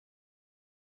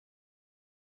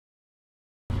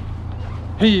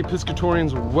Hey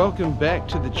Piscatorians, welcome back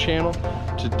to the channel.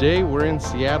 Today we're in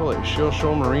Seattle at Shell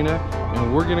Shoal Marina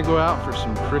and we're gonna go out for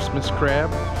some Christmas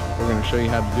crab. We're gonna show you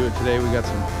how to do it today. We got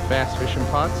some fast fishing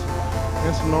pots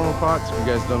and some normal pots. If you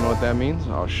guys don't know what that means,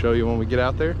 I'll show you when we get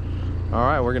out there. All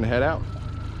right, we're gonna head out.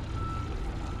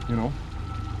 You know.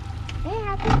 It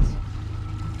happens.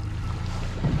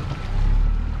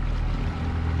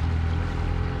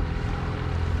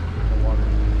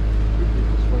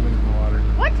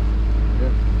 What?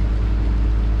 Yep.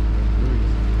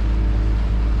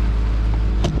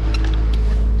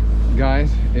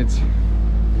 Guys, it's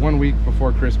 1 week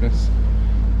before Christmas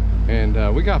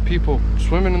and we got people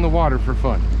swimming in the water for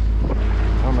fun.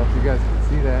 I don't know if you guys can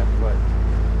see that, but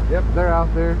yep, they're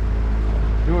out there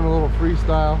doing a little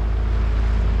freestyle.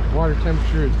 Water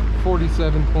temperature is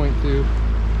 47.2.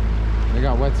 They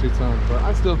got wetsuits on, but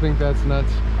I still think that's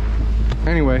nuts.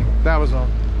 Anyway, that was all.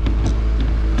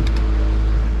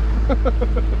 Maybe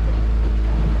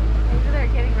they're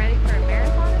getting ready for a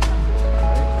marathon or something?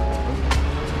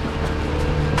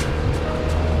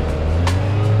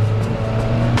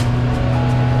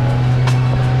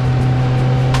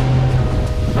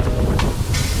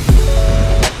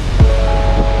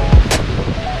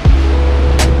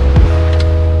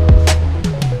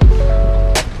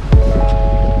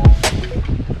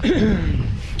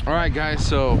 All right guys,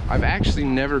 so I've actually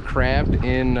never crabbed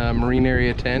in Marine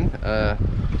Area 10.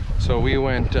 So we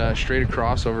went straight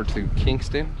across over to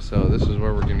Kingston. So this is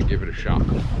where we're gonna give it a shot.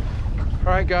 All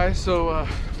right guys, so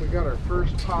we got our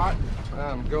first pot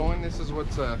going. This is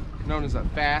what's known as a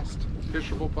fast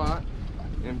fishable pot.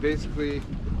 And basically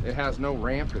it has no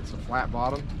ramp, it's a flat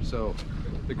bottom. So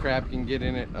the crab can get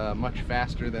in it much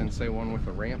faster than say one with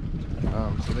a ramp.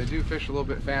 So they do fish a little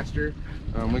bit faster.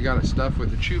 We got it stuffed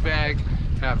with a chew bag,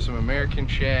 have some American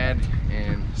shad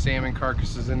and salmon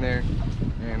carcasses in there.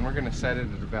 And we're gonna set it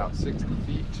at about 60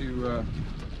 feet to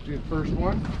do the first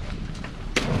one.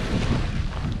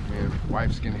 And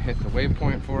wife's gonna hit the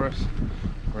waypoint for us.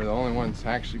 We're the only ones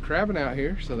actually crabbing out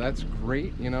here, so that's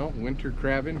great. You know, winter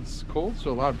crabbing, it's cold,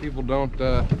 so a lot of people don't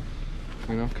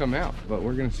you know, come out, but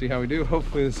we're gonna see how we do.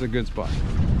 Hopefully this is a good spot.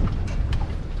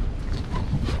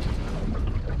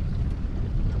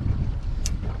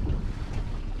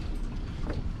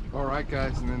 All right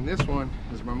guys, and then this one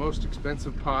is my most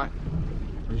expensive pot.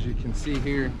 As you can see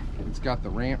here, it's got the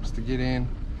ramps to get in,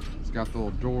 it's got the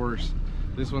little doors.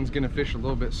 This one's gonna fish a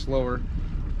little bit slower,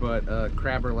 but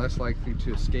crab are less likely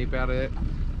to escape out of it.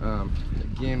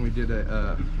 Again, we did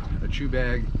a chew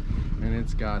bag, and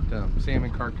it's got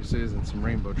salmon carcasses and some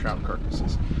rainbow trout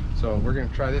carcasses. So we're gonna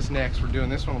try this next. We're doing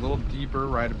this one a little deeper,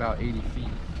 right about 80 feet.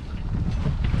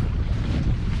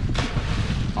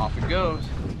 Off it goes.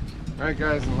 All right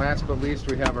guys, and last but least,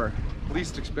 we have our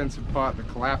least expensive pot, the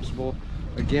collapsible.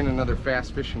 Again, another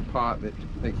fast fishing pot that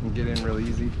they can get in real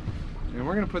easy. And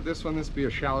we're gonna put this one, this will be a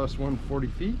shallowest one, 40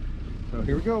 feet. So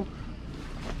here we go.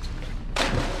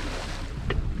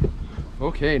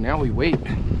 Okay, now we wait.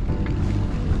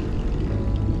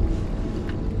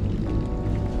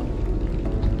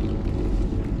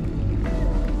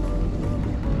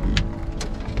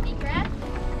 Any crab?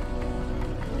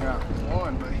 Yeah,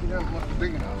 one, but he doesn't look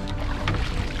big enough.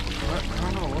 But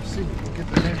I don't know, we'll see. We'll get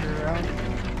the measure out.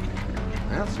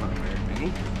 That's not very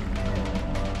many.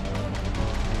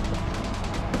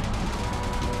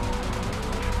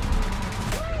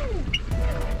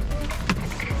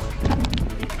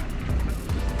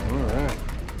 Alright.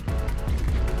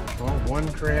 Well, one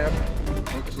crab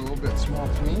looks a little bit small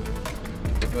to me,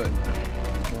 but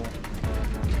we'll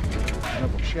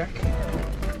double check.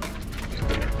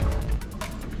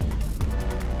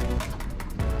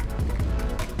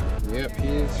 Yep, he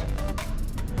is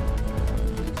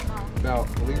about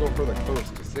legal for the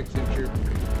coast, a 6-incher,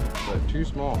 but too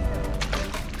small.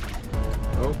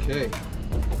 Okay.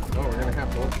 Oh, we're gonna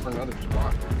have to look for another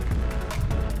spot.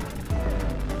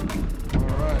 All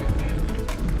right.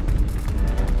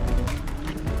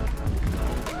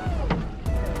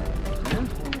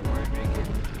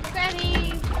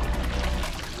 Crabby!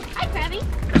 Hi, Crabby!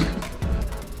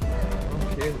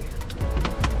 Okay.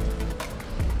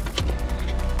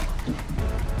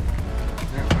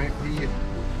 That might be a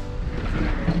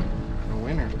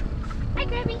winner. Hi,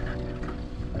 Crabby!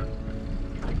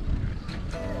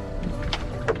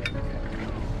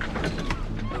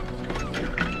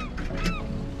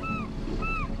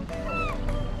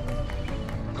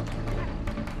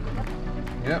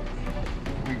 Yep.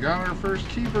 We got our first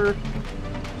keeper.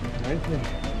 Right there.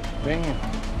 Bam.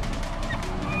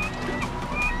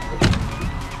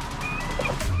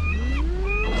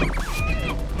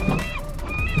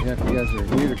 Yeah, if you guys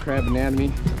are new to crab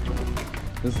anatomy,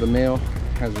 this is the male,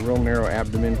 has a real narrow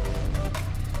abdomen.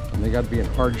 And they got to be in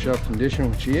hard shell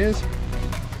condition, which he is.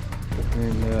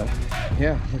 And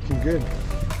yeah, looking good.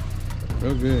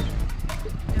 Real good.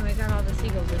 And we got all the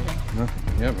seagulls with him.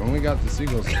 Yep, and we got the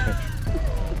seagulls.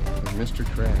 Mr.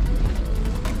 Crab.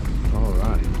 All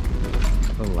right.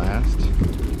 The last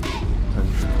 100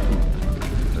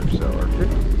 feet or so, or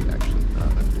 50 feet actually.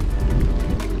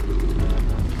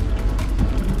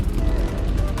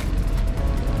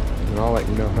 And I'll let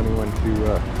you know, honey, when to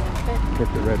hit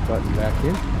the red button back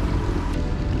in.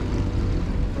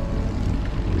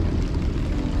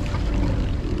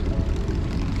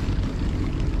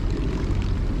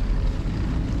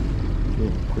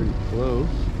 Getting pretty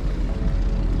close.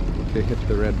 Okay, hit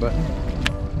the red button.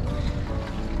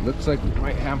 Looks like we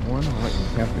might have one. I'll let you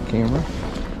have the camera.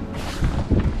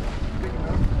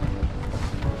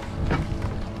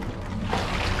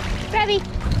 Krabby!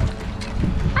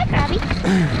 Hi, Krabby!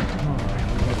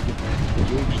 The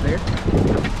gauge there.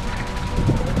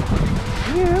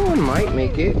 Yeah, that one might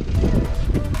make it.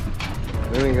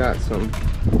 Then we got some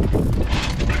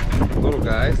little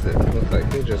guys that look like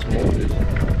they just molted.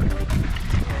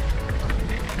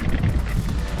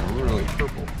 They're really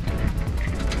purple.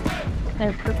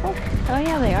 They're purple? Oh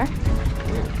yeah, they are.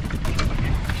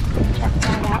 Check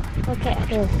that out. Look at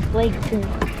their legs too.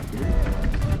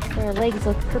 Their legs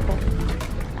look purple.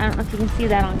 I don't know if you can see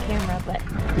that on camera, but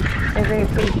they're very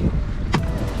pretty.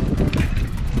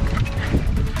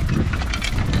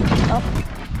 Oh.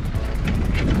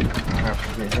 I'll have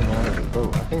to get him out of the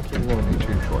boat. I think he's going to be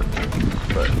too short,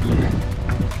 but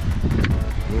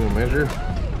we will measure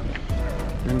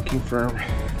and confirm.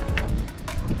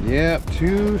 Yep,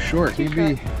 too short. He'd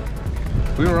be,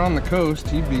 if we were on the coast,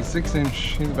 he'd be 6 inch.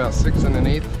 He's about 6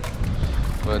 1/8.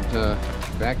 But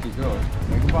back he goes.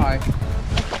 Say goodbye.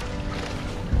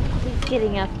 He's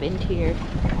getting up into your...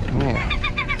 Yeah.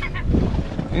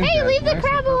 Hey, leave the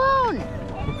crab alone!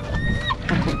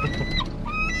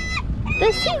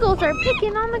 The seagulls are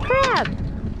picking on the crab.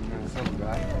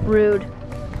 Rude.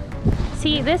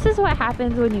 See, this is what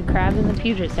happens when you crab in the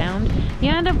Puget Sound.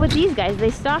 You end up with these guys. They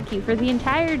stalk you for the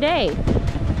entire day.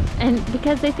 And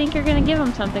because they think you're going to give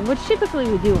them something, which typically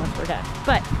we do once we're done.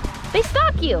 But they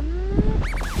stalk you.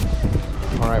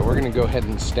 All right, we're going to go ahead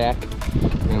and stack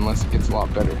unless it gets a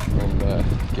lot better and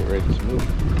get ready to move.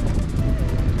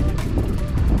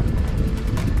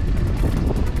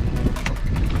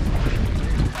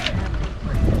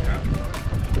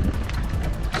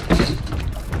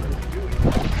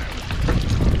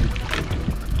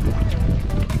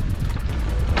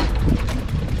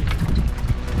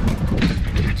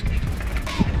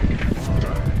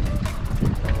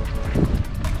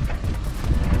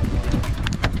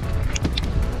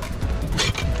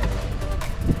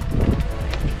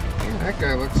 That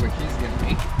guy looks like he's gonna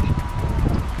make it.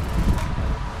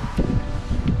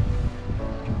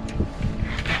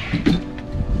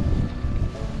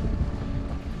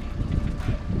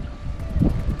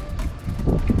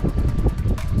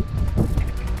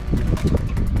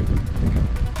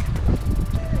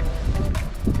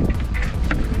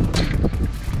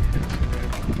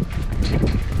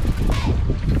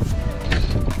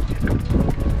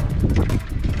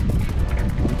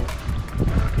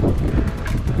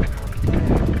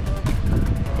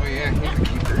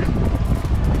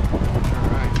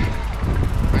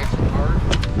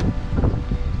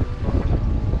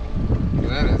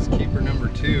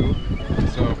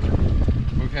 So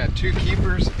we've had 2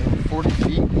 keepers in 40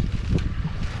 feet,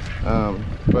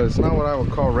 but it's not what I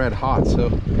would call red hot. So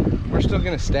we're still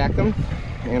going to stack them,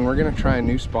 and we're going to try a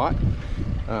new spot,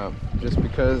 just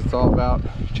because it's all about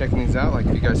checking these out. Like,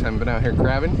 if you guys haven't been out here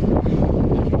crabbing,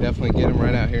 you can definitely get them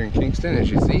right out here in Kingston, as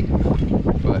you see.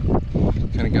 But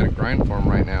kind of got to grind for them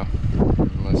right now,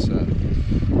 unless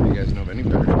you guys know of any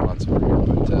better spots over here.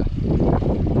 But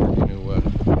we're going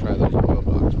to try those oil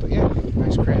dogs. But yeah,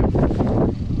 nice crab.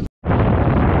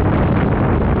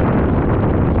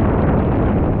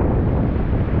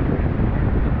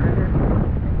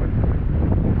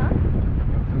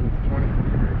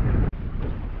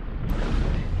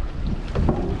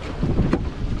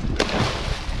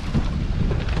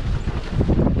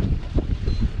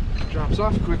 Drops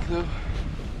off quick though.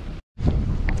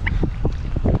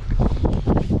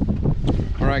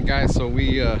 Alright guys, so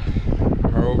we are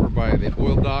over by the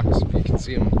oil docks. If you can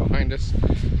see them behind us,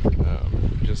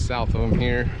 just south of them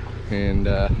here, and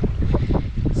this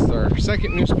is our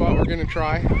second new spot we're going to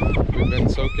try. We've been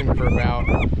soaking for about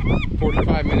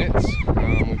 45 minutes.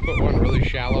 We put one really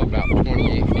shallow, about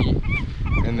 28 feet,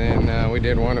 and then we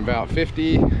did one about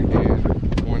 50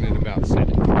 and one at about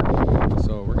 70.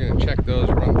 So we're going to check those,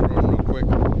 run through them real quick,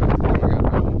 and we got to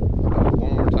go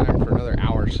one more time for another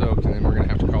hour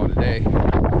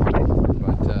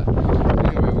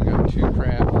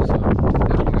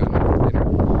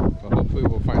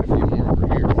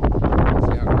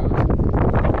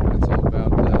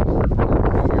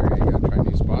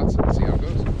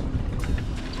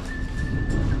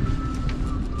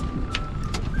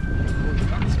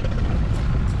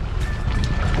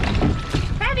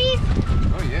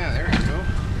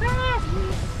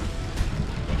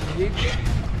package.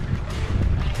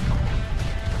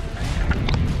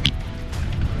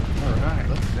 All right,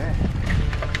 look at that.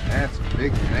 That's a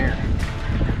big one there.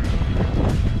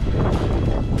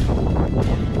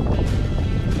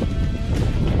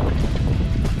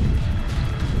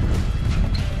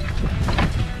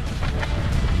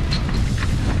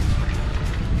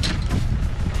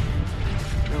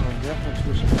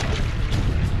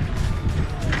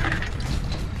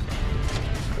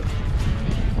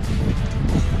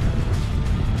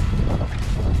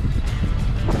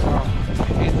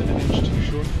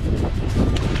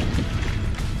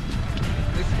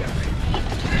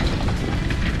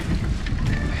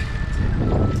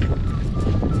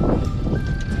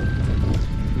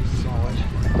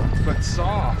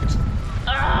 Soft.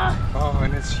 Oh,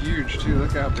 and it's huge too.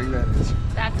 Look how big that is.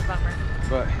 That's a bummer.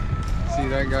 But see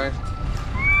that, guys?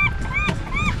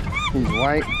 He's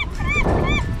white,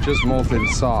 just molted,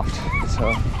 soft.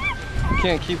 So you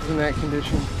can't keep him in that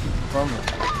condition. Bummer.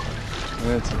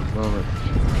 That's a bummer.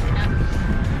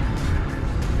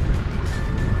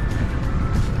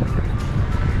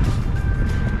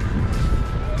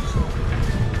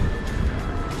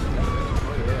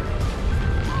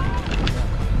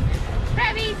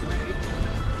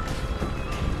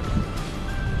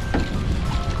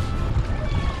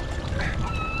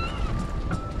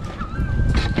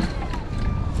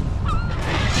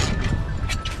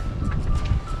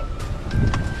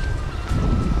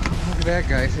 That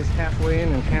guy's just halfway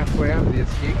in and halfway out of the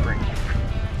escape rink.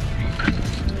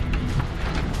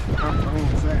 How funny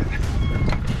is that?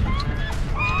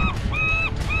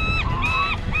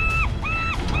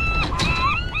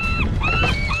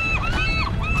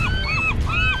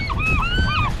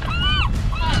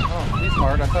 Oh, he's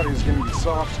hard. I thought he was going to be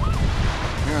soft.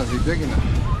 Yeah, is he big enough?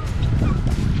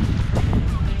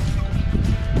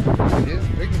 He is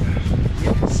big enough.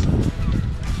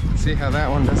 Yes. See how that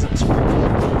one doesn't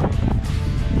sparkle.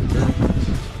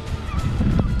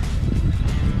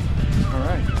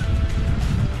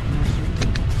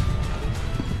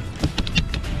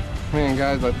 Man,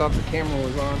 guys, I thought the camera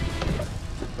was on,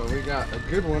 but we got a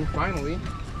good one finally.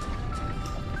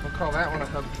 We'll call that one a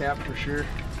hubcap for sure.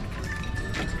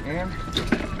 And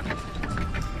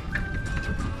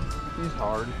he's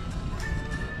hard.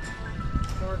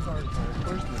 Hard.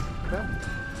 Where's the bell?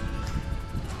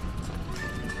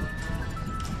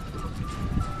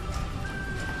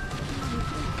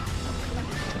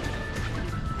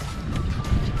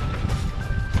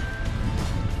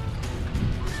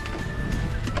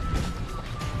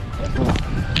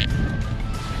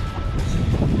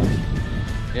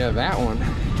 Yeah, that one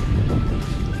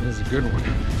is a good one.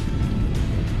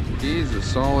 He's a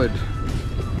solid,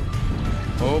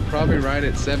 oh, probably right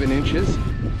at 7 inches.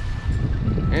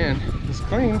 And he's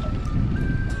clean,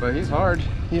 but he's hard.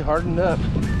 He hardened up.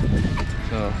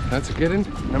 So that's a good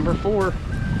one. Number 4.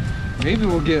 Maybe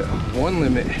we'll get one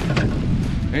limit.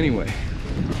 Anyway,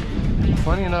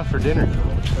 plenty enough for dinner,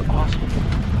 which is awesome.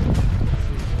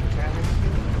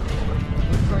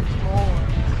 Looks like small.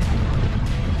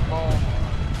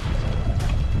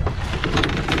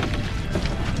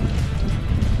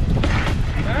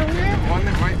 One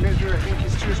that might measure, I think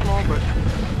he's too small, but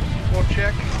we'll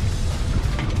check.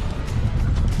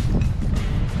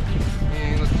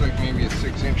 And he looks like maybe a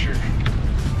 6-incher.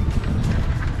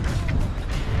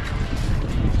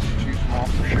 It's too small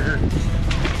for sure.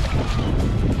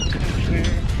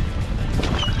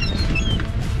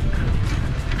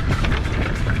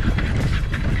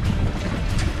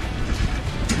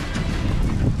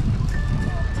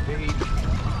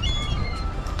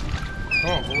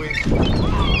 Oh boy.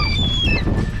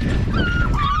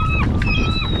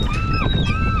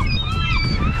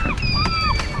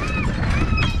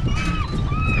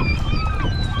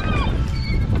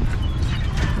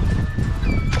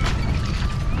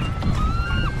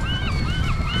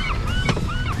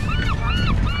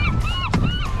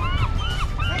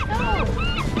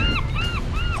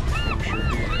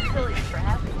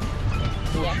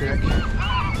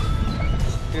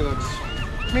 He looks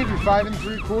maybe 5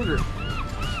 3/4,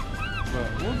 but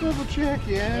we'll double check.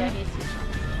 Yeah,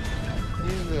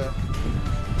 he's a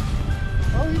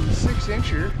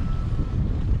 6-incher.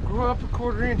 Grow up a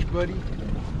 1/4 inch, buddy.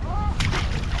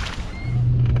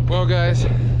 Well, guys,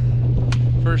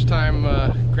 first time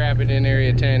crabbing in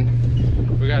Area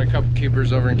 10. We got a couple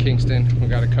keepers over in Kingston. We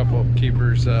got a couple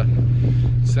keepers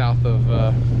south of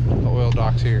the oil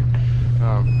docks here.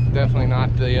 Definitely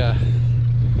not the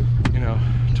you know,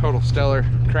 total stellar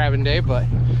crabbing day, but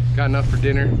got enough for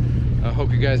dinner. I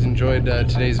hope you guys enjoyed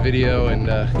today's video and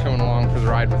coming along for the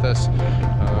ride with us.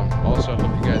 Also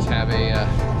hope you guys have a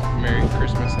Merry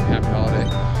Christmas and Happy Holiday,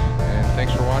 and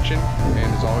Thanks for watching,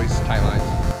 and as always, tight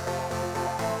lines.